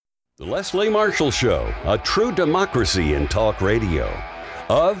The Leslie Marshall Show, a true democracy in talk radio.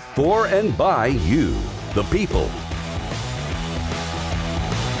 Of, for, and by you, the people.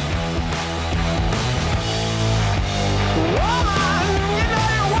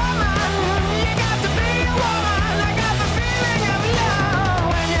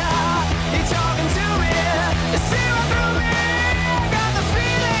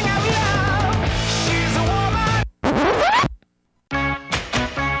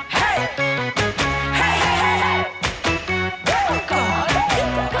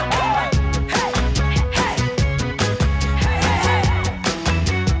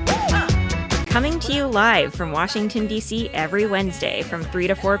 Coming to you live from Washington, D.C. every Wednesday from 3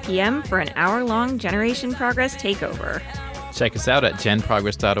 to 4 p.m. for an hour-long Generation Progress takeover. Check us out at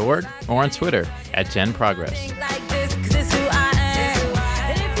genprogress.org or on Twitter at genprogress.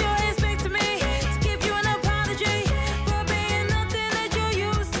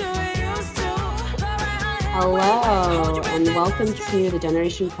 Hello, and welcome to the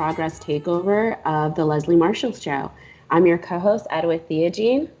Generation Progress takeover of the Leslie Marshall Show. I'm your co-host, Edwith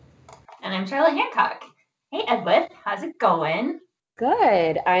Theogene. And I'm Charlotte Hancock. Hey, Edwith, how's it going?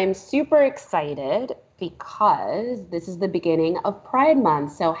 Good. I'm super excited because this is the beginning of Pride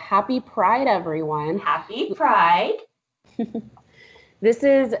Month. So happy Pride, everyone. Happy Pride. This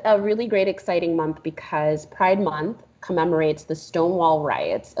is a really great, exciting month because Pride Month commemorates the Stonewall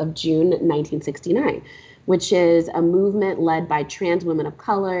Riots of June 1969, which is a movement led by trans women of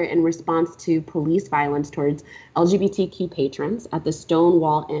color in response to police violence towards LGBTQ patrons at the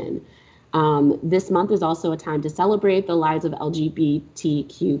Stonewall Inn. This month is also a time to celebrate the lives of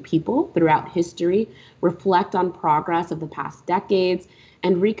LGBTQ people throughout history, reflect on progress of the past decades,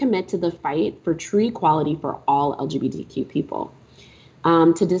 and recommit to the fight for true equality for all LGBTQ people.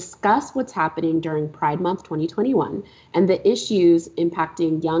 To discuss what's happening during Pride Month 2021 and the issues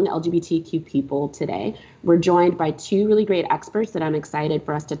impacting young LGBTQ people today, we're joined by two really great experts that I'm excited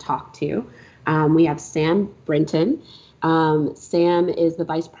for us to talk to. We have Sam Brinton. Sam is the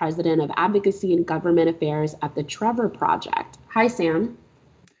Vice President of Advocacy and Government Affairs at the Trevor Project. Hi, Sam.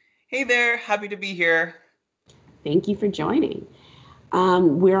 Hey there. Happy to be here. Thank you for joining.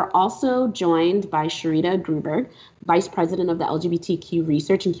 We're also joined by Sharita Gruberg, Vice President of the LGBTQ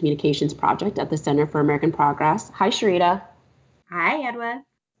Research and Communications Project at the Center for American Progress. Hi, Sharita. Hi, Edwin.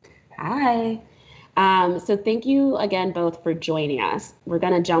 Hi. So thank you again both for joining us. We're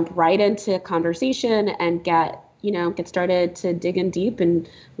going to jump right into conversation and get started to dig in deep and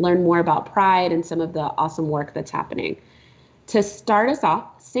learn more about Pride and some of the awesome work that's happening. To start us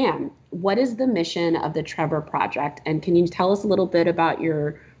off, Sam, what is the mission of the Trevor Project? And can you tell us a little bit about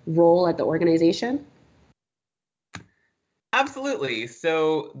your role at the organization? Absolutely.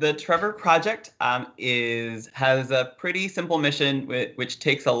 So the Trevor Project has a pretty simple mission, which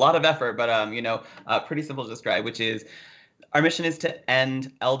takes a lot of effort, but pretty simple to describe, which is our mission is to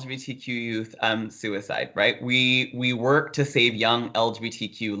end LGBTQ youth suicide, right? We work to save young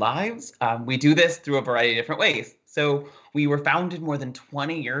LGBTQ lives. We do this through a variety of different ways. So we were founded more than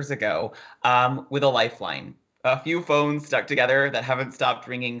 20 years ago with a lifeline, a few phones stuck together that haven't stopped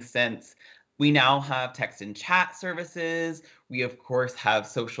ringing since. We now have text and chat services. We, of course, have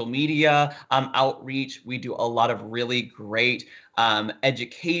social media outreach. We do a lot of really great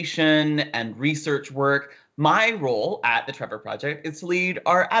education and research work. My role at the Trevor Project is to lead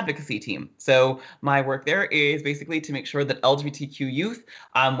our advocacy team. So my work there is basically to make sure that LGBTQ youth,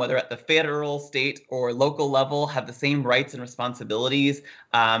 whether at the federal, state, or local level, have the same rights and responsibilities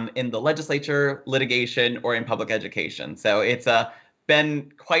in the legislature, litigation, or in public education. So it's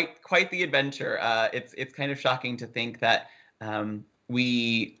been quite the adventure. It's kind of shocking to think that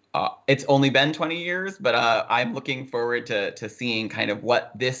it's only been 20 years, but I'm looking forward to seeing kind of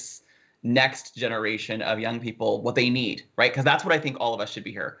what this next generation of young people, what they need, right? Because that's what I think all of us should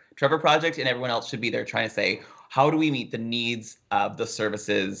be here. Trevor Project and everyone else should be there trying to say, how do we meet the needs of the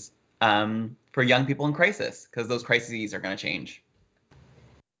services for young people in crisis? Because those crises are going to change.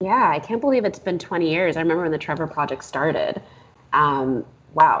 Yeah, I can't believe it's been 20 years. I remember when the Trevor Project started. Wow,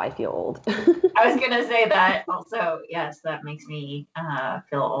 I feel old. I was going to say that also. Yes, that makes me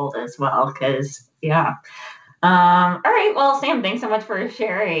feel old as well because, yeah. All right. Well, Sam, thanks so much for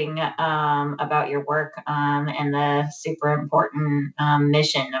sharing about your work and the super important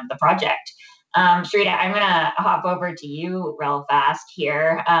mission of the project. Sharita, I'm going to hop over to you real fast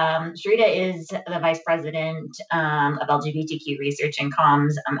here. Sharita is the Vice President of LGBTQ Research and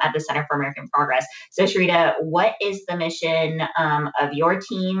Comms at the Center for American Progress. So, Sharita, what is the mission of your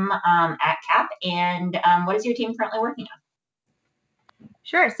team at CAP, and what is your team currently working on?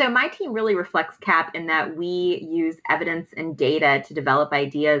 Sure. So my team really reflects CAP in that we use evidence and data to develop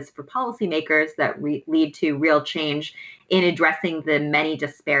ideas for policymakers that lead to real change in addressing the many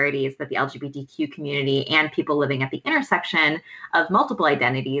disparities that the LGBTQ community and people living at the intersection of multiple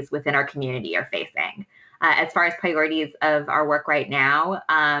identities within our community are facing. As far as priorities of our work right now,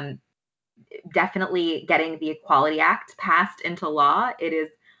 definitely getting the Equality Act passed into law. It is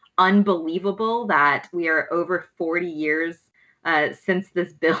unbelievable that we are over 40 years since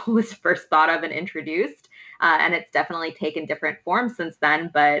this bill was first thought of and introduced. And it's definitely taken different forms since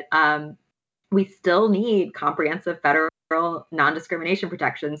then, but we still need comprehensive federal non-discrimination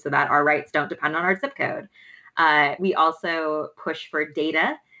protections so that our rights don't depend on our zip code. We also push for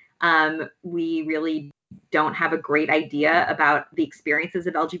data. We really don't have a great idea about the experiences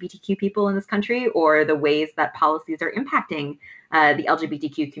of LGBTQ people in this country or the ways that policies are impacting the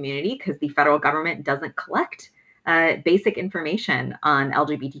LGBTQ community because the federal government doesn't collect basic information on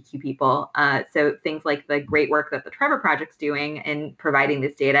LGBTQ people. So things like the great work that the Trevor Project's doing in providing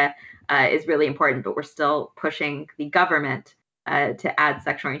this data is really important, but we're still pushing the government to add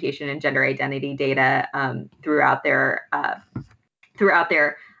sexual orientation and gender identity data throughout their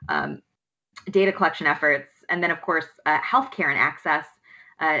data collection efforts. And then, of course, healthcare and access.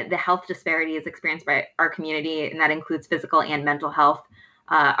 The health disparities experienced by our community, and that includes physical and mental health,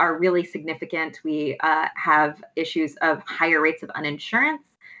 are really significant. We have issues of higher rates of uninsurance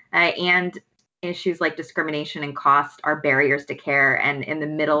and issues like discrimination and cost are barriers to care. And in the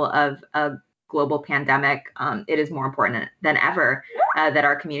middle of a global pandemic, it is more important than ever that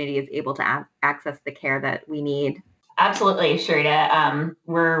our community is able to access the care that we need. Absolutely, Sharita.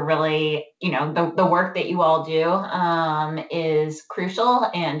 We're really, the work that you all do is crucial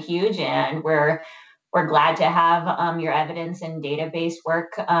and huge, and we're glad to have your evidence and database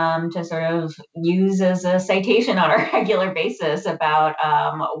work to sort of use as a citation on a regular basis about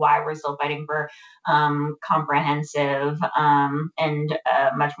why we're still fighting for comprehensive and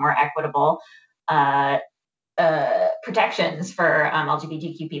much more equitable protections for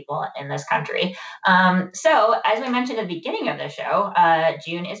LGBTQ people in this country. So, as we mentioned at the beginning of the show,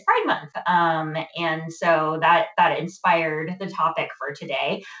 June is Pride Month, and so that inspired the topic for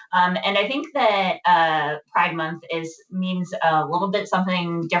today. And I think that Pride Month means a little bit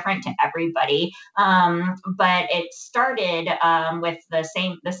something different to everybody, but it started with the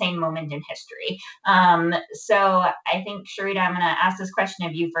same moment in history. So, I think Sharita, I'm going to ask this question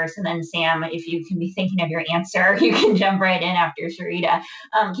of you first, and then Sam, if you can be thinking of your answer, you can jump right in after Sharita.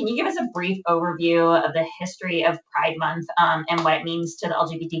 Can you give us a brief overview of the history of Pride Month and what it means to the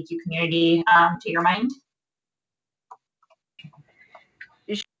LGBTQ community, to your mind?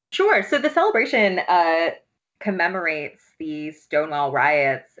 Sure. So the celebration commemorates the Stonewall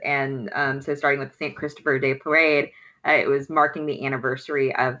riots, and so starting with the St. Christopher Day Parade, it was marking the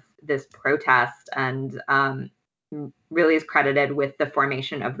anniversary of this protest, and really is credited with the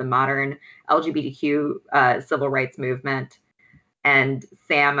formation of the modern LGBTQ civil rights movement. And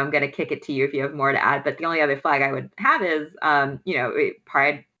Sam, I'm going to kick it to you if you have more to add. But the only other flag I would have is,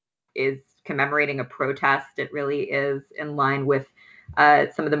 Pride is commemorating a protest. It really is in line with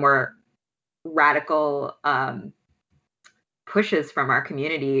some of the more radical pushes from our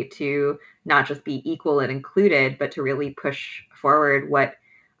community to not just be equal and included, but to really push forward what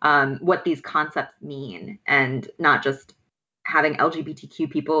these concepts mean, and not just having LGBTQ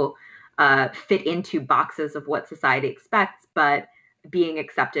people fit into boxes of what society expects, but being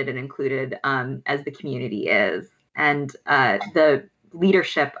accepted and included as the community is. And the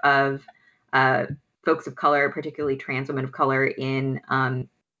leadership of folks of color, particularly trans women of color, in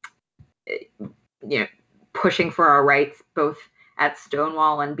pushing for our rights, both at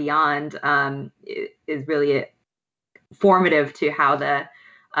Stonewall and beyond, is really formative to how the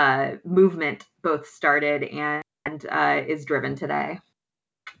movement both started and is driven today.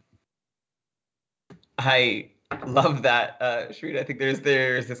 I love that, Sharita. I think there's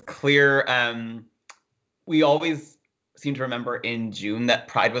this clear. We always seem to remember in June that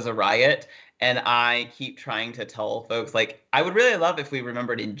Pride was a riot, and I keep trying to tell folks, like, I would really love if we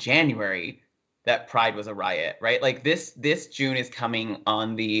remembered in January that Pride was a riot, right? Like this June is coming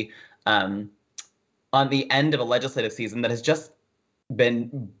on the end of a legislative season that has just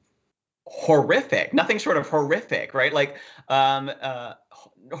been horrific, nothing short of horrific, right? Like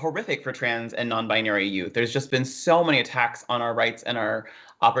horrific for trans and non-binary youth. There's just been so many attacks on our rights and our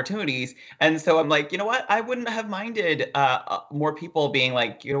opportunities. And so I'm like, you know what? I wouldn't have minded more people being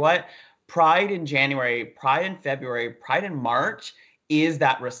like, you know what? Pride in January, Pride in February, Pride in March is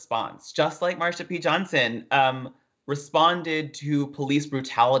that response. Just like Marsha P. Johnson, responded to police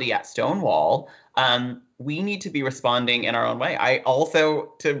brutality at Stonewall, we need to be responding in our own way. I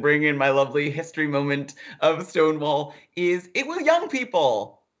also, to bring in my lovely history moment of Stonewall, is it was young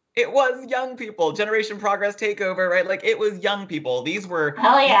people. It was young people. Generation Progress takeover, right? Like, it was young people. These were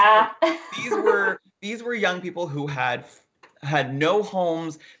Hell yeah. these were young people who had no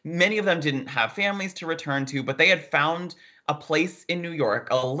homes. Many of them didn't have families to return to, but they had found a place in New York,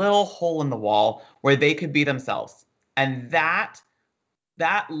 a little hole in the wall where they could be themselves. And that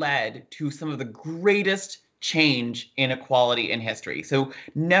led to some of the greatest change in equality in history. So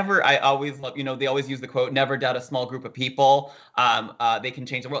never, I always love, they always use the quote, never doubt a small group of people. They can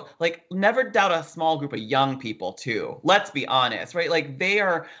change the world. Like, never doubt a small group of young people too. Let's be honest, right? Like, they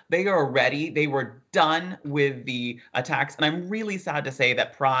are ready. They were done with the attacks. And I'm really sad to say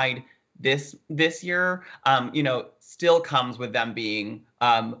that Pride this year, still comes with them being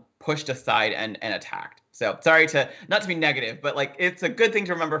pushed aside and attacked. So sorry not to be negative, but like, it's a good thing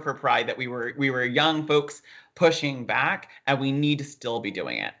to remember for Pride that we were young folks pushing back, and we need to still be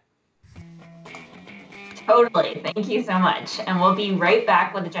doing it. Totally. Thank you so much. And we'll be right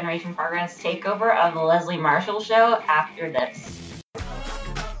back with the Generation Progress takeover of the Leslie Marshall Show after this.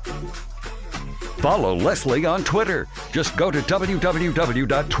 Follow Leslie on Twitter. Just go to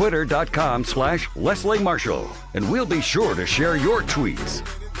www.twitter.com/Leslie Marshall, and we'll be sure to share your tweets.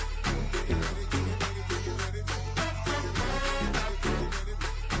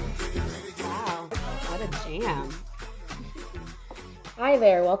 Hi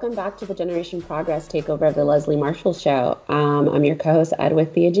there, welcome back to the Generation Progress takeover of the Leslie Marshall Show. I'm your co-host,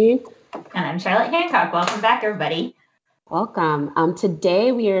 Edwith Theogene. And I'm Charlotte Hancock. Welcome back, everybody. Welcome.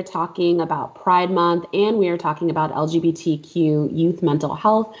 Today we are talking about Pride Month, and we are talking about LGBTQ youth mental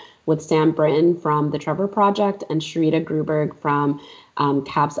health with Sam Britton from the Trevor Project and Sharita Gruberg from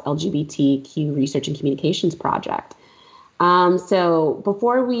CAP's LGBTQ Research and Communications Project. So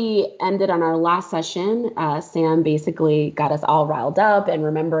before we ended on our last session, Sam basically got us all riled up and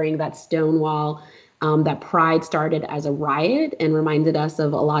remembering that Stonewall, that Pride started as a riot, and reminded us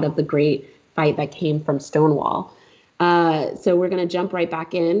of a lot of the great fight that came from Stonewall. So we're going to jump right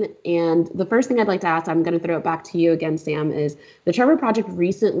back in. And the first thing I'd like to ask, I'm going to throw it back to you again, Sam, is the Trevor Project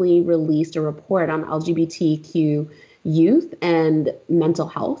recently released a report on LGBTQ youth and mental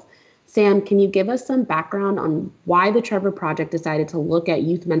health. Sam, can you give us some background on why the Trevor Project decided to look at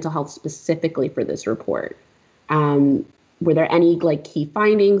youth mental health specifically for this report? Were there any key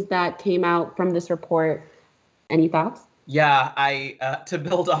findings that came out from this report? Any thoughts? Yeah, to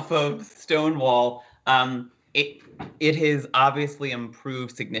build off of Stonewall, it has obviously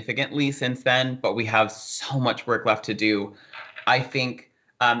improved significantly since then, but we have so much work left to do. I think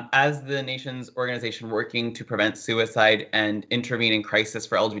as the nation's organization working to prevent suicide and intervene in crisis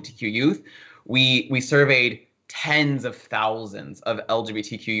for LGBTQ youth, we surveyed tens of thousands of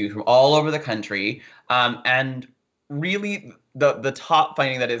LGBTQ youth from all over the country, and really the top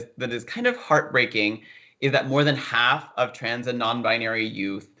finding that is kind of heartbreaking is that more than half of trans and non-binary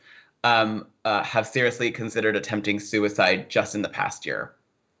youth have seriously considered attempting suicide just in the past year.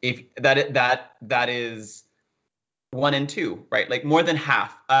 If that is 1 in 2, right? Like, more than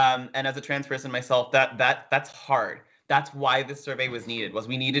half. And as a trans person myself, that's hard. That's why this survey was needed.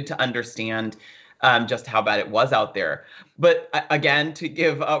 We needed to understand just how bad it was out there. But again, to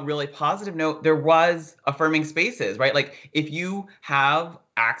give a really positive note, there was affirming spaces, right? Like, if you have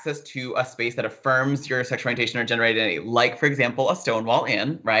access to a space that affirms your sexual orientation or gender identity, like, for example, a Stonewall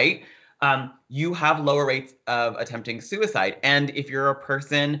Inn, right? You have lower rates of attempting suicide. And if you're a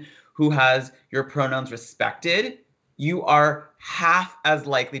person who has your pronouns respected, you are half as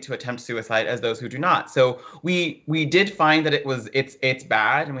likely to attempt suicide as those who do not. So we did find that it's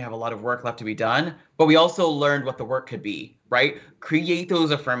bad, and we have a lot of work left to be done, but we also learned what the work could be, right? Create those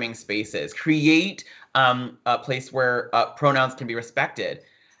affirming spaces, create a place where pronouns can be respected.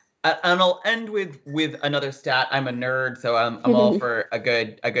 And I'll end with another stat. I'm a nerd, so I'm all for a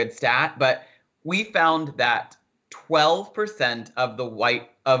good stat, but we found that 12%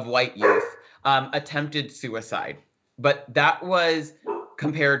 of white youth attempted suicide. But that was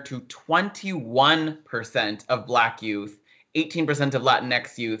compared to 21% of Black youth, 18% of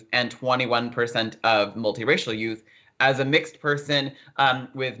Latinx youth, and 21% of multiracial youth. As a mixed person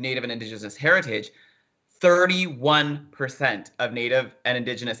with Native and Indigenous heritage, 31% of Native and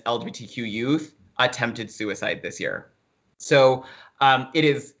Indigenous LGBTQ youth attempted suicide this year. So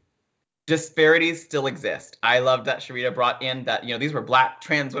disparities still exist. I love that Sharita brought in that, these were Black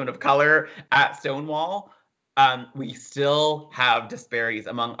trans women of color at Stonewall. We still have disparities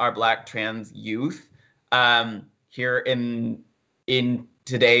among our Black trans youth here in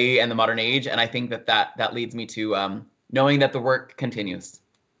today and the modern age. And I think that leads me to knowing that the work continues.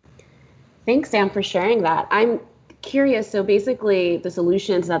 Thanks, Sam, for sharing that. I'm curious. So basically, the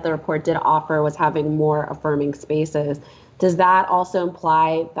solutions that the report did offer was having more affirming spaces. Does that also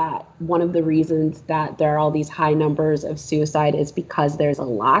imply that one of the reasons that there are all these high numbers of suicide is because there's a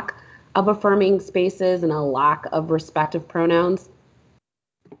lack of affirming spaces and a lack of respective pronouns?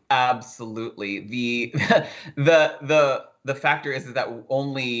 Absolutely. The factor is that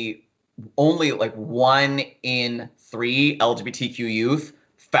only like 1 in 3 LGBTQ youth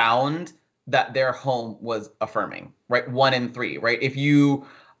found that their home was affirming, right? 1 in 3, right? If you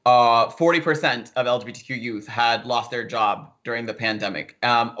 40% of LGBTQ youth had lost their job during the pandemic,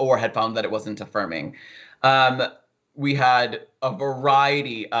 or had found that it wasn't affirming. We had a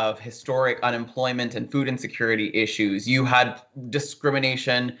variety of historic unemployment and food insecurity issues. You had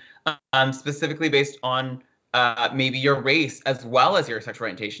discrimination, specifically based on maybe your race, as well as your sexual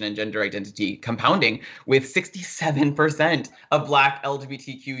orientation and gender identity, compounding with 67% of Black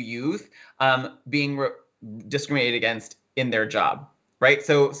LGBTQ youth being discriminated against in their job, right?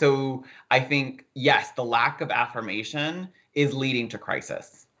 So I think, yes, the lack of affirmation is leading to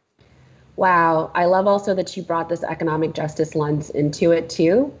crisis. Wow. I love also that you brought this economic justice lens into it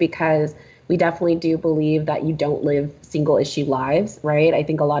too, because we definitely do believe that you don't live single issue lives, right? I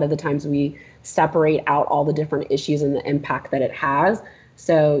think a lot of the times we separate out all the different issues and the impact that it has.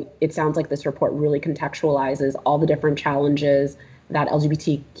 So it sounds like this report really contextualizes all the different challenges that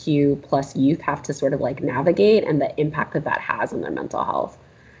LGBTQ plus youth have to sort of like navigate and the impact that that has on their mental health.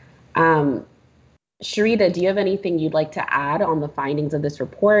 Sharita, do you have anything you'd like to add on the findings of this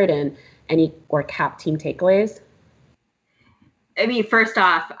report and any or CAP team takeaways? I mean, first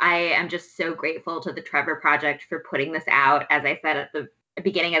off, I am just so grateful to the Trevor Project for putting this out. As I said at the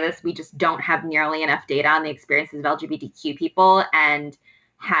beginning of this, we just don't have nearly enough data on the experiences of LGBTQ people, and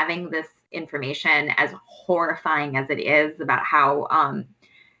having this information, as horrifying as it is, about how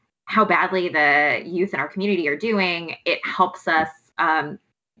badly the youth in our community are doing, it helps us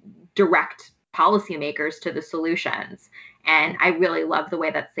direct policymakers to the solutions. And I really love the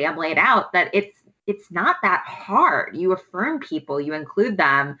way that Sam laid out that it's not that hard. You affirm people, you include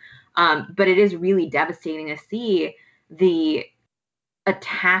them, but it is really devastating to see the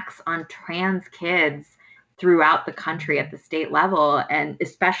attacks on trans kids throughout the country at the state level, and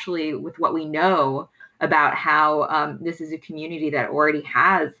especially with what we know about how this is a community that already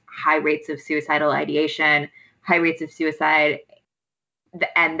has high rates of suicidal ideation, high rates of suicide,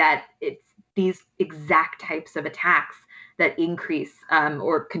 and that it's these exact types of attacks that increase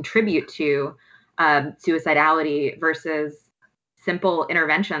or contribute to suicidality versus simple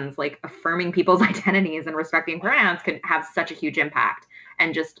interventions like affirming people's identities and respecting pronouns could have such a huge impact.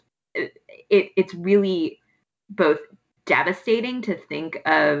 And just it's really both devastating to think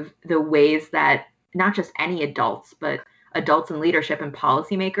of the ways that not just any adults, but adults in leadership and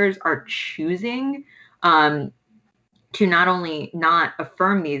policymakers are choosing to not only not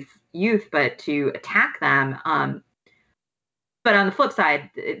affirm these youth, but to attack them. But on the flip side,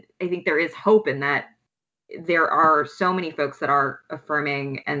 I think there is hope in that there are so many folks that are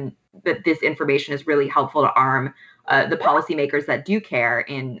affirming, and that this information is really helpful to arm the policymakers that do care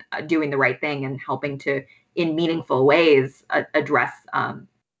in doing the right thing and helping to, in meaningful ways, address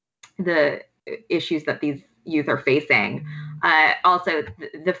the issues that these youth are facing. Also,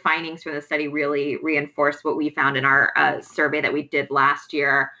 the findings from the study really reinforce what we found in our survey that we did last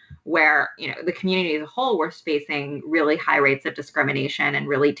year, where the community as a whole was facing really high rates of discrimination and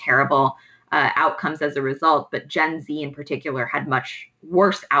really terrible outcomes as a result. But Gen Z in particular had much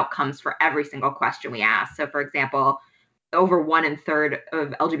worse outcomes for every single question we asked. So, for example, over 1 1/3 of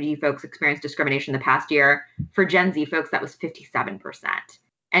LGBT folks experienced discrimination the past year. For Gen Z folks, that was 57%.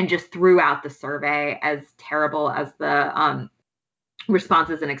 And just throughout the survey, as terrible as the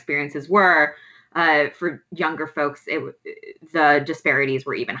responses and experiences were, for younger folks, the disparities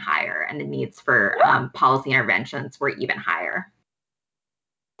were even higher, and the needs for policy interventions were even higher.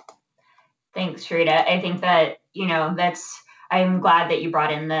 Thanks, Sharita. I think that, I'm glad that you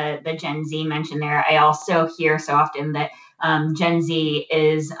brought in the Gen Z mention there. I also hear so often that Gen Z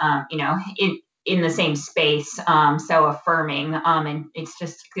is, in the same space, so affirming, and it's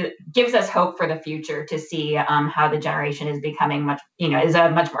just gives us hope for the future to see how the generation is becoming is a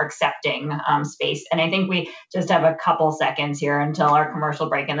much more accepting space. And I think we just have a couple seconds here until our commercial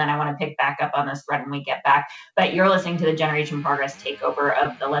break, and then I want to pick back up on this thread when we get back. But you're listening to the Generation Progress takeover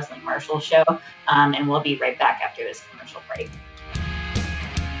of the Leslie Marshall Show, and we'll be right back after this commercial break.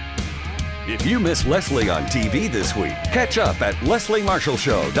 If you miss Leslie on TV this week, catch up at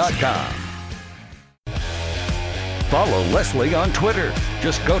lesliemarshallshow.com. Follow Leslie on Twitter.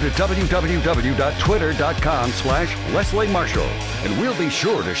 Just go to www.twitter.com/Leslie Marshall, and we'll be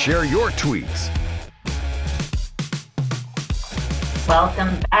sure to share your tweets.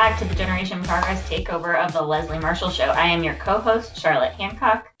 Welcome back to the Generation Progress takeover of the Leslie Marshall Show. I am your co-host, Charlotte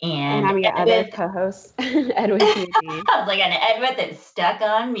Hancock, and I'm your other co-host, Edwin Hughes. I was like, an Edwin that's stuck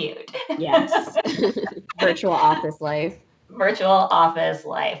on mute. Yes. Virtual office life. Virtual office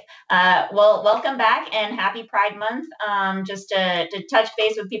life. Well, welcome back and happy Pride Month. Just to touch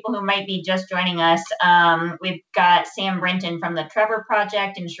base with people who might be just joining us, we've got Sam Brenton from the Trevor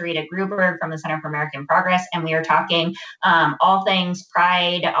Project and Sharita Gruberg from the Center for American Progress, and we are talking all things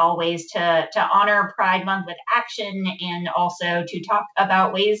Pride, all ways to honor Pride Month with action, and also to talk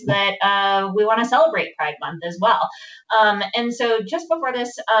about ways that we want to celebrate Pride Month as well. And so just before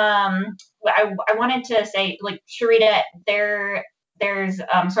this, I wanted to say, like, Sharita, there's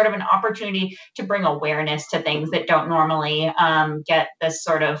sort of an opportunity to bring awareness to things that don't normally get this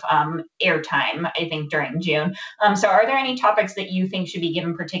sort of airtime, I think, during June. So are there any topics that you think should be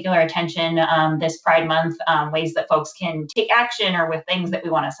given particular attention this Pride Month, ways that folks can take action, or with things that we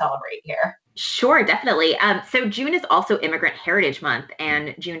want to celebrate here? Sure, definitely. So June is also Immigrant Heritage Month,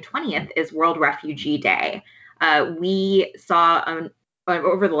 and June 20th is World Refugee Day. We saw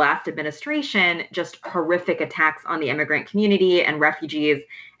over the last administration just horrific attacks on the immigrant community and refugees,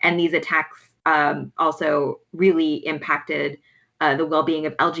 and these attacks also really impacted the well-being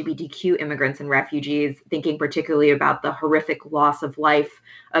of LGBTQ immigrants and refugees, thinking particularly about the horrific loss of life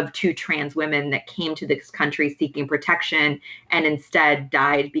of 2 trans women that came to this country seeking protection and instead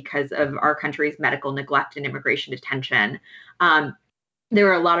died because of our country's medical neglect and immigration detention. There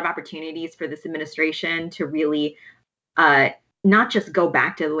are a lot of opportunities for this administration to really not just go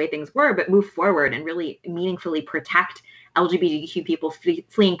back to the way things were, but move forward and really meaningfully protect LGBTQ people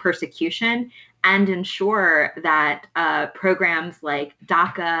fleeing persecution, and ensure that programs like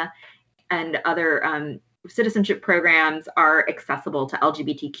DACA and other citizenship programs are accessible to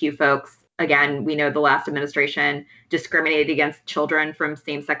LGBTQ folks. Again, we know the last administration discriminated against children from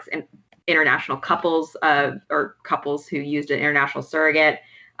same-sex international couples or couples who used an international surrogate.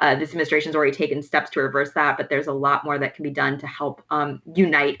 This administration's already taken steps to reverse that, but there's a lot more that can be done to help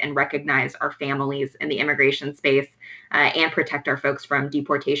unite and recognize our families in the immigration space and protect our folks from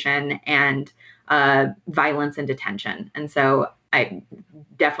deportation and violence and detention. And so I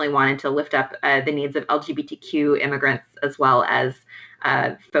definitely wanted to lift up the needs of LGBTQ immigrants as well as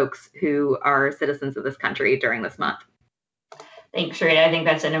folks who are citizens of this country during this month. Thanks, Sharita. I think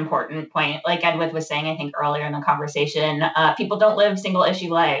that's an important point. Like Edwith was saying, I think earlier in the conversation, people don't live single issue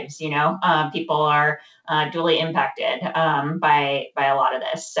lives. People are dually impacted by a lot of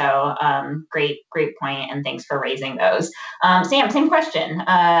this. So great point, and thanks for raising those. Sam, same question.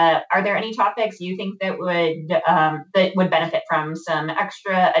 Are there any topics you think that would benefit from some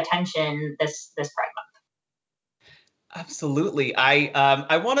extra attention this Pride Month? Absolutely.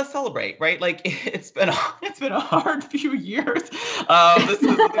 I want to celebrate, right? Like, it's been a hard few years. This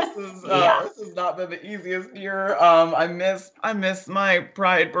has not been the easiest year. I miss my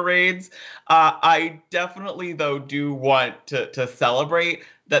Pride parades. I definitely, though, do want to celebrate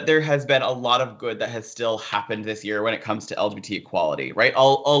that there has been a lot of good that has still happened this year when it comes to LGBT equality, right?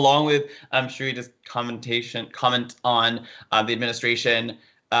 Along with Sharita's comment on the administration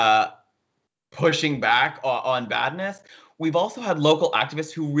pushing back on badness. We've also had local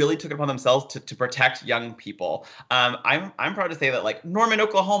activists who really took it upon themselves to protect young people. I'm proud to say that, like, Norman,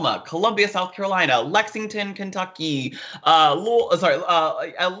 Oklahoma, Columbia, South Carolina, Lexington, Kentucky,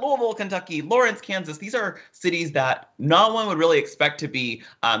 Louisville, Kentucky, Lawrence, Kansas. These are cities that no one would really expect to be,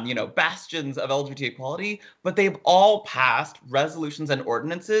 bastions of LGBT equality, but they've all passed resolutions and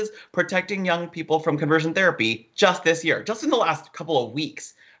ordinances protecting young people from conversion therapy just this year, just in the last couple of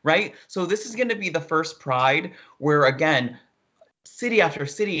weeks. Right? So this is going to be the first Pride where, again, city after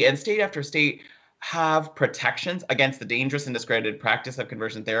city and state after state have protections against the dangerous and discredited practice of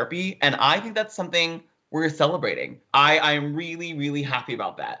conversion therapy. And I think that's something we're celebrating. I am really, really happy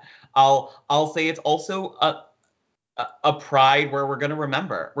about that. I'll say it's also a Pride where we're going to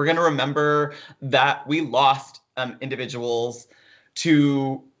remember. We're going to remember that we lost individuals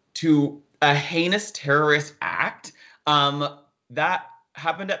to a heinous terrorist act that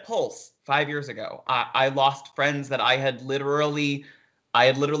happened at Pulse 5 years ago. I lost friends that I had literally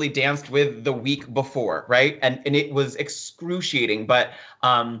danced with the week before, right? And it was excruciating. But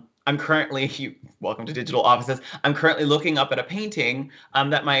I'm currently, welcome to Digital Offices, I'm currently looking up at a painting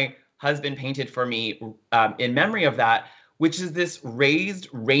that my husband painted for me in memory of that, which is this raised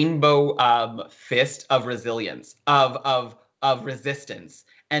rainbow fist of resilience, of resistance.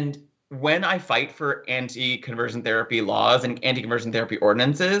 And when I fight for anti-conversion therapy laws and anti-conversion therapy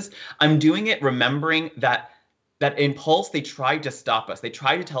ordinances, I'm doing it remembering that in Pulse, they tried to stop us. They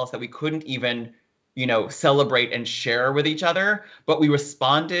tried to tell us that we couldn't even, celebrate and share with each other, but we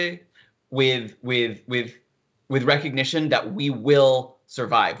responded with recognition that we will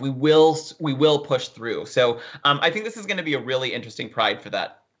survive. We will push through. So I think this is going to be a really interesting Pride for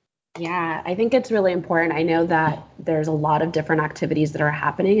that. Yeah, I think it's really important. I know that there's a lot of different activities that are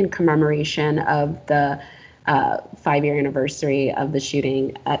happening in commemoration of the 5-year anniversary of the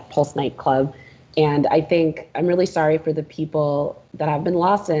shooting at Pulse nightclub. And I think I'm really sorry for the people that have been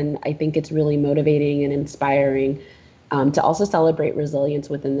lost. And I think it's really motivating and inspiring to also celebrate resilience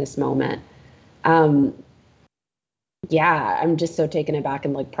within this moment. Yeah, I'm just so taken aback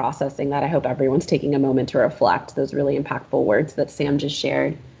and like processing that. I hope everyone's taking a moment to reflect those really impactful words that Sam just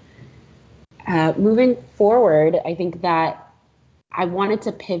shared. Moving forward, I think that I wanted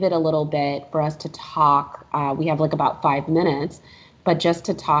to pivot a little bit for us to talk. We have like about 5 minutes, but just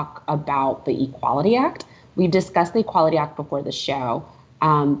to talk about the Equality Act. We discussed the Equality Act before the show,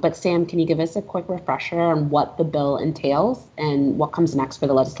 but Sam, can you give us a quick refresher on what the bill entails and what comes next for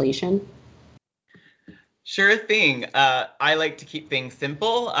the legislation? Sure thing. I like to keep things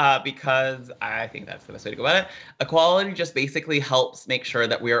simple because I think that's the best way to go about it. Equality just basically helps make sure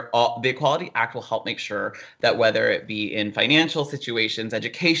that the Equality Act will help make sure that whether it be in financial situations,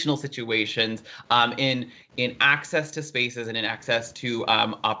 educational situations, in access to spaces and in access to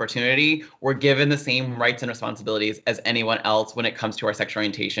opportunity, we're given the same rights and responsibilities as anyone else when it comes to our sexual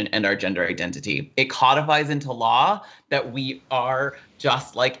orientation and our gender identity. It codifies into law that we are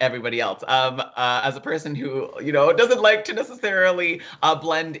just like everybody else. As a person who, doesn't like to necessarily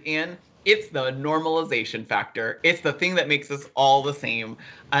blend in, it's the normalization factor. It's the thing that makes us all the same.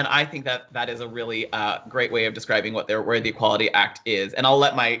 And I think that is a really great way of describing where the Equality Act is. And I'll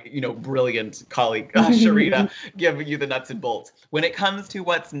let my, brilliant colleague, Sharita, give you the nuts and bolts. When it comes to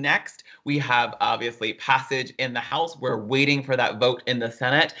what's next, we have obviously passage in the House. We're waiting for that vote in the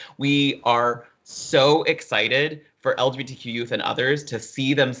Senate. We are so excited for LGBTQ youth and others to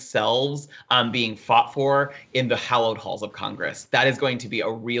see themselves being fought for in the hallowed halls of Congress. That is going to be a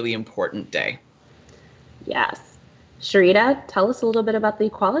really important day. Yes. Sharita, tell us a little bit about the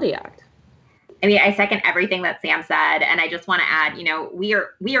Equality Act. I mean, I second everything that Sam said, and I just want to add, we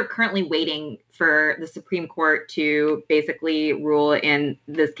are currently waiting for the Supreme Court to basically rule in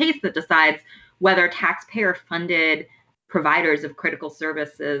this case that decides whether taxpayer-funded providers of critical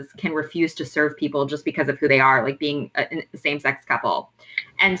services can refuse to serve people just because of who they are, like being a same-sex couple.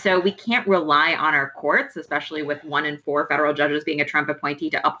 And so we can't rely on our courts, especially with 1 in 4 federal judges being a Trump appointee,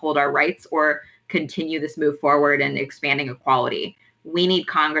 to uphold our rights or continue this move forward in expanding equality. We need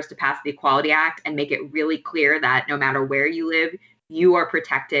Congress to pass the Equality Act and make it really clear that no matter where you live, you are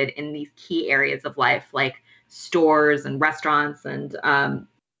protected in these key areas of life, like stores and restaurants and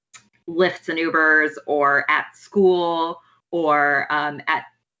Lyfts and Ubers, or at school, or at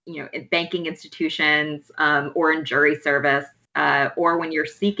banking institutions, or in jury service, or when you're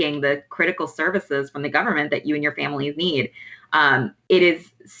seeking the critical services from the government that you and your families need. It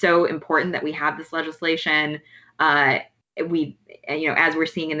is so important that we have this legislation. As we're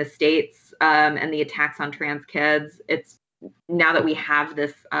seeing in the states and the attacks on trans kids, it's now that we have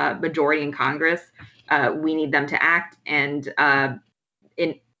this majority in Congress, we need them to act and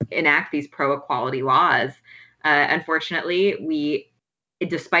enact these pro-equality laws. Unfortunately,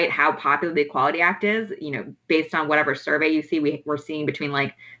 despite how popular the Equality Act is, based on whatever survey you see, we're seeing between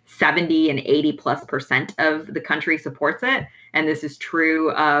like 70 and 80+% of the country supports it. And this is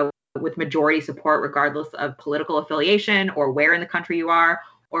true with majority support, regardless of political affiliation or where in the country you are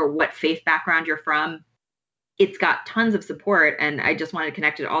or what faith background you're from. It's got tons of support. And I just wanted to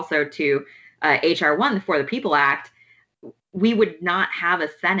connect it also to HR 1, the For the People Act. We would not have a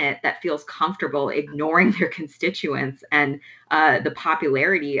Senate that feels comfortable ignoring their constituents and the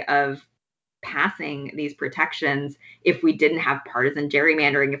popularity of passing these protections if we didn't have partisan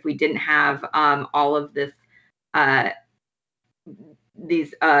gerrymandering, if we didn't have all of these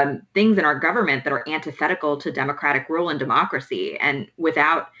things in our government that are antithetical to democratic rule and democracy. And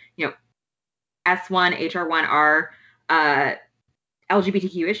without, S1, HR1 are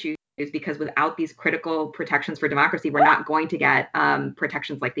LGBTQ issues, because without these critical protections for democracy, we're not going to get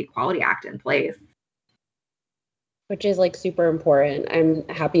protections like the Equality Act in place. Which is like super important. I'm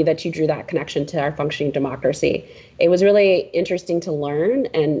happy that you drew that connection to our functioning democracy. It was really interesting to learn,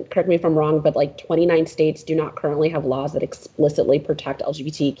 and correct me if I'm wrong, but like 29 states do not currently have laws that explicitly protect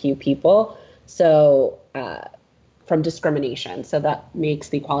LGBTQ people from discrimination. So that makes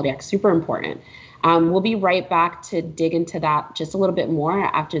the Equality Act super important. We'll be right back to dig into that just a little bit more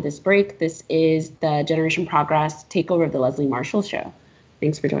after this break. This is the Generation Progress takeover of the Leslie Marshall Show.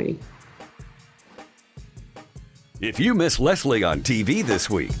 Thanks for joining. If you miss Leslie on TV this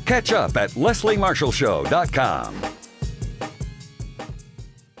week, catch up at lesliemarshallshow.com.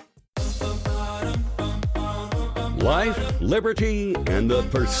 Life, liberty, and the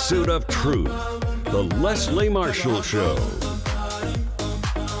pursuit of truth. The Leslie Marshall Show.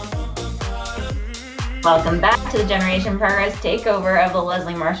 Welcome back to the Generation Progress takeover of the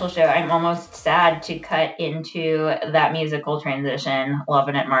Leslie Marshall Show. I'm almost sad to cut into that musical transition.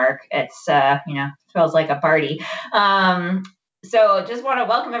 Loving it, Mark. It's, feels like a party. So just want to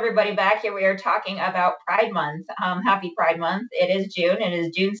welcome everybody back. Here we are talking about Pride Month. Happy Pride Month. It is June. It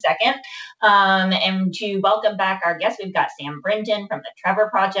is June 2nd. And to welcome back our guests, we've got Sam Brinton from the Trevor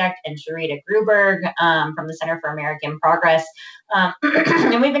Project and Sharita Gruberg from the Center for American Progress.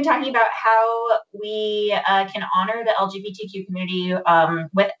 And we've been talking about how we can honor the LGBTQ community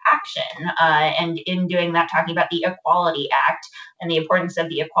with action. And in doing that, talking about the Equality Act and the importance of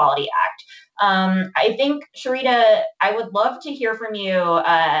the Equality Act. I think, Sharita, I would love to hear from you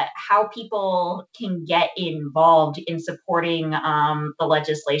how people can get involved in supporting the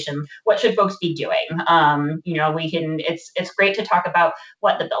legislation. What should folks be doing? It's great to talk about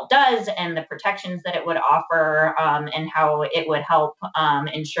what the bill does and the protections that it would offer and how it would help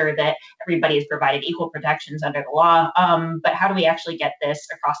ensure that everybody is provided equal protections under the law. But how do we actually get this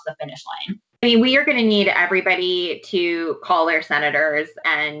across the finish line? I mean, we are going to need everybody to call their senators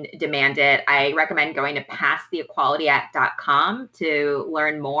and demand it. I recommend going to passtheequalityact.com to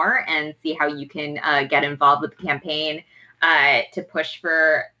learn more and see how you can get involved with the campaign to push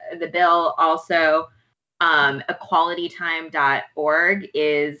for the bill. Also, equalitytime.org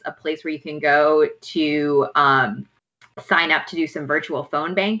is a place where you can go to sign up to do some virtual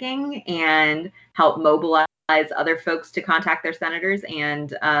phone banking and help mobilize other folks to contact their senators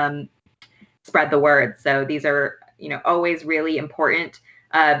and spread the word. So these are, always really important.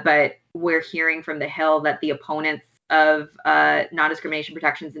 But we're hearing from the Hill that the opponents of non-discrimination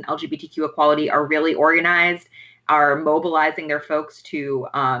protections and LGBTQ equality are really organized, are mobilizing their folks to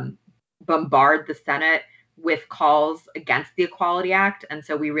bombard the Senate with calls against the Equality Act. And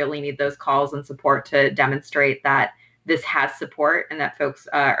so we really need those calls and support to demonstrate that this has support and that folks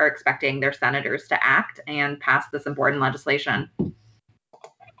are expecting their senators to act and pass this important legislation.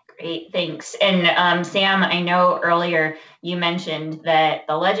 Great, thanks. And Sam, I know earlier you mentioned that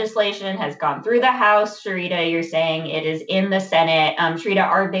the legislation has gone through the House. Sharita, you're saying it is in the Senate. Sharita,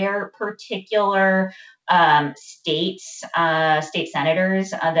 are there particular state senators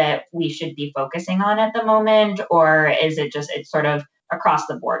that we should be focusing on at the moment? Or is it just, it's sort of across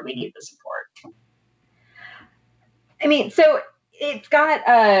the board, we need the support? I mean, so it's got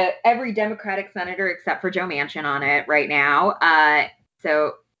every Democratic senator except for Joe Manchin on it right now.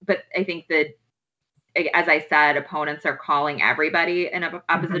 But I think that, as I said, opponents are calling everybody in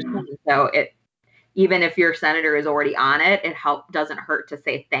opposition. Mm-hmm. So even if your senator is already on it, doesn't hurt to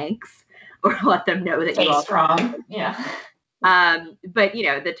say thanks or let them know that you're strong. Yeah. But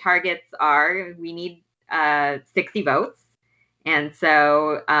the targets are, we need 60 votes, and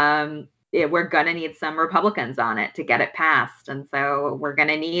so we're gonna need some Republicans on it to get it passed, and so we're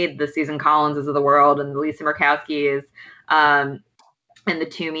gonna need the Susan Collinses of the world and the Lisa Murkowskis. And the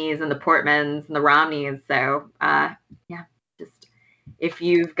Toomeys and the Portmans and the Romneys. So, just if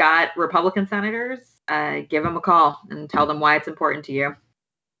you've got Republican senators, give them a call and tell them why it's important to you.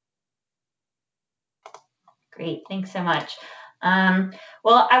 Great. Thanks so much.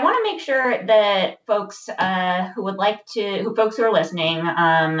 Well, I want to make sure that folks folks who are listening,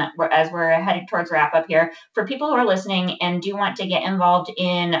 as we're heading towards wrap up here, for people who are listening and do want to get involved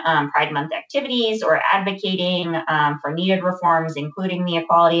in Pride Month activities or advocating for needed reforms, including the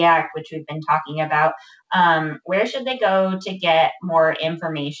Equality Act, which we've been talking about, where should they go to get more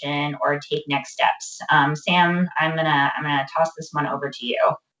information or take next steps? Sam, I'm gonna toss this one over to you.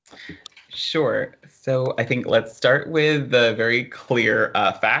 Sure. So I think let's start with the very clear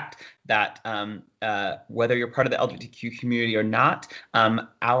fact that whether you're part of the LGBTQ community or not,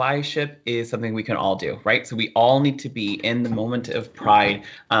 allyship is something we can all do, right? So we all need to be in the moment of pride,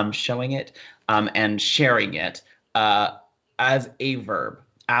 showing it and sharing it as a verb.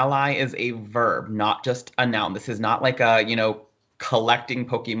 Ally is a verb, not just a noun. This is not like collecting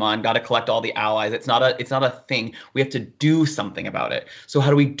Pokemon, got to collect all the allies. It's not a thing. We have to do something about it. So how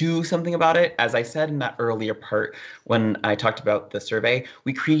do we do something about it? As I said in that earlier part when I talked about the survey,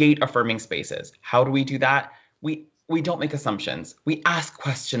 we create affirming spaces. How do we do that? We we don't make assumptions. We ask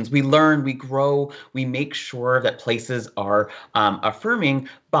questions. We learn. We grow. We make sure that places are affirming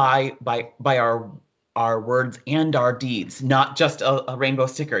by our words and our deeds, not just a rainbow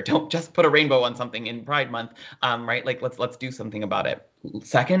sticker. Don't just put a rainbow on something in Pride Month, right? Like let's do something about it.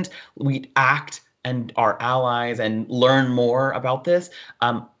 Second, we act and our allies and learn more about this,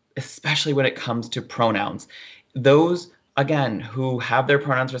 especially when it comes to pronouns. Those, again, who have their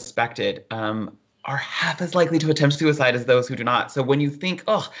pronouns respected, are half as likely to attempt suicide as those who do not. So when you think,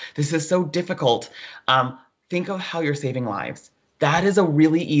 oh, this is so difficult, think of how you're saving lives. That is a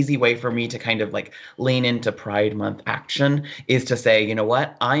really easy way for me to kind of like lean into Pride Month action, is to say, you know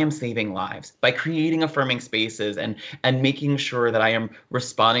what, I am saving lives by creating affirming spaces and making sure that I am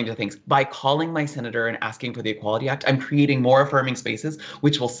responding to things. By calling my senator and asking for the Equality Act, I'm creating more affirming spaces,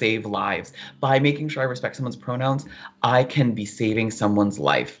 which will save lives. By making sure I respect someone's pronouns, I can be saving someone's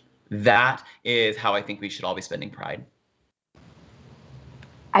life. That is how I think we should all be spending Pride.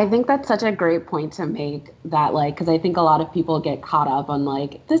 I think that's such a great point to make, that like, because I think a lot of people get caught up on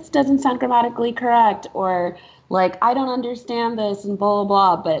like, this doesn't sound grammatically correct, or like, I don't understand this and blah,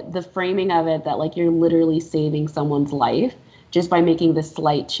 blah, blah. But the framing of it, that like you're literally saving someone's life just by making this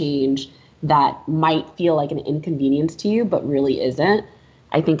slight change that might feel like an inconvenience to you, but really isn't,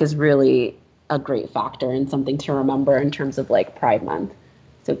 I think is really a great factor and something to remember in terms of like Pride Month.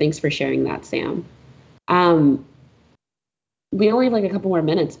 So thanks for sharing that, Sam. We only have like a couple more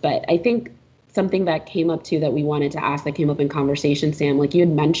minutes, but I think something that came up too that we wanted to ask, that came up in conversation, Sam, like you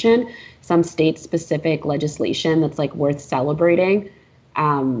had mentioned some state-specific legislation that's like worth celebrating.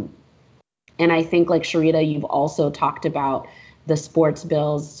 And I think like Sharita, you've also talked about the sports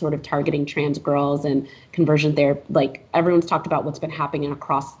bills sort of targeting trans girls and conversion therapy. Like everyone's talked about what's been happening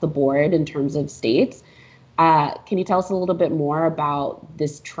across the board in terms of states. Can you tell us a little bit more about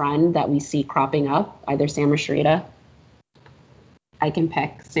this trend that we see cropping up, either Sam or Sharita? I can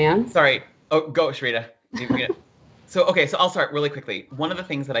pick. Sam? Sorry. Oh, go, Sharita. So I'll start really quickly. One of the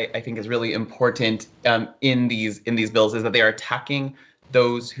things that I think is really important in these bills is that they are attacking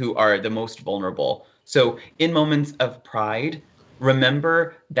those who are the most vulnerable. So in moments of pride,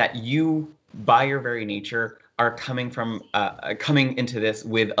 remember that you, by your very nature, are coming into this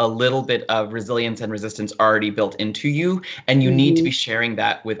with a little bit of resilience and resistance already built into you, and you need to be sharing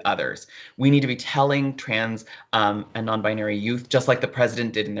that with others. We need to be telling trans and non-binary youth, just like the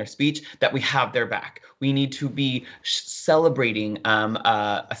president did in their speech, that we have their back. We need to be celebrating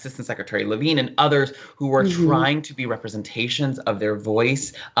Assistant Secretary Levine and others who are trying to be representations of their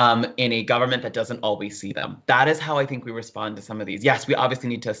voice in a government that doesn't always see them. That is how I think we respond to some of these. Yes, we obviously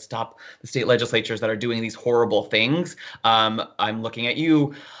need to stop the state legislatures that are doing these horrible things. I'm looking at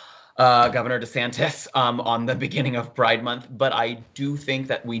you, Governor DeSantis, on the beginning of Pride Month, but I do think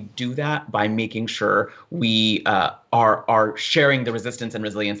that we do that by making sure we are sharing the resistance and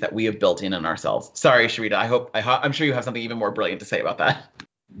resilience that we have built in ourselves. Sorry, Sharita. I'm sure you have something even more brilliant to say about that.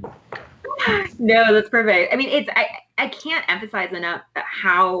 No, that's perfect. I mean, I can't emphasize enough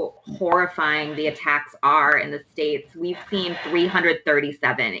how horrifying the attacks are in the states. We've seen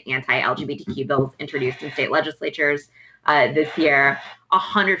 337 anti-LGBTQ bills introduced in state legislatures this year.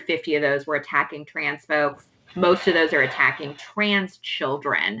 150 of those were attacking trans folks. Most of those are attacking trans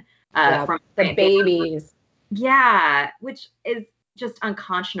children. From the babies. Yeah, which is just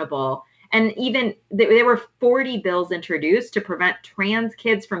unconscionable. And even there were 40 bills introduced to prevent trans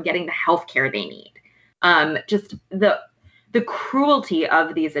kids from getting the health care they need. Just the cruelty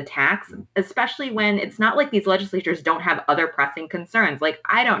of these attacks, especially when it's not like these legislatures don't have other pressing concerns, like,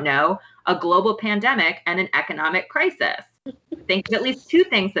 I don't know, a global pandemic and an economic crisis. Think of at least two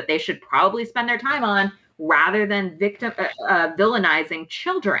things that they should probably spend their time on rather than villainizing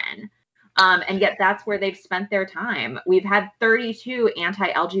children. And yet that's where they've spent their time. We've had 32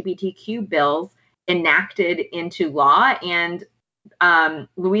 anti-LGBTQ bills enacted into law, and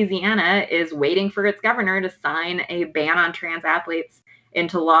Louisiana is waiting for its governor to sign a ban on trans athletes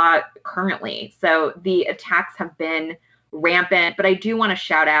into law currently. So the attacks have been rampant, but I do want to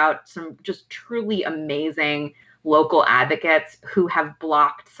shout out some just truly amazing local advocates who have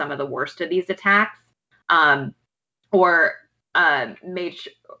blocked some of the worst of these attacks, or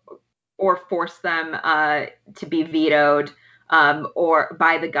force them to be vetoed or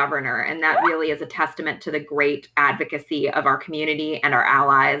by the governor. And that really is a testament to the great advocacy of our community and our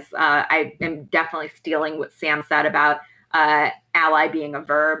allies. I am definitely stealing what Sam said about ally being a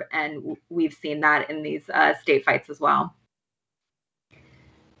verb, and we've seen that in these state fights as well.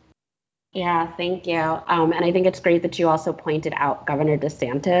 Yeah, thank you. And I think it's great that you also pointed out Governor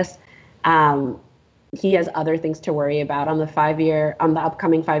DeSantis. he has other things to worry about. On the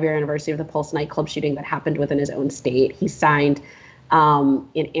upcoming 5-year anniversary of the Pulse nightclub shooting that happened within his own state, he signed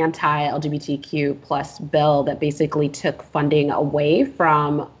an anti-LGBTQ plus bill that basically took funding away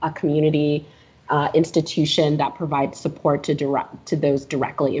from a community institution that provides support to those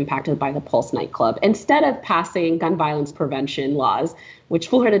directly impacted by the Pulse nightclub, instead of passing gun violence prevention laws, which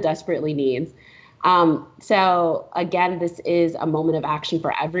Florida desperately needs. So again, this is a moment of action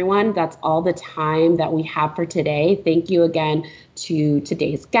for everyone. That's all the time that we have for today. Thank you again to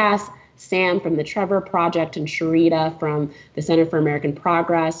today's guests, Sam from the Trevor Project and Sharita from the Center for American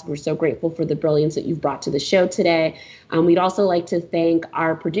Progress. We're so grateful for the brilliance that you've brought to the show today. We'd also like to thank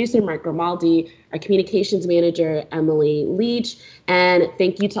our producer, Mark Grimaldi, our communications manager, Emily Leach, and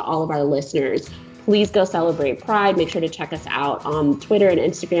thank you to all of our listeners. Please go celebrate Pride. Make sure to check us out on Twitter and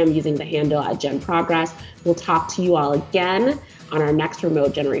Instagram using the handle @GenProgress. We'll talk to you all again on our next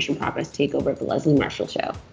remote Generation Progress takeover of the Leslie Marshall Show.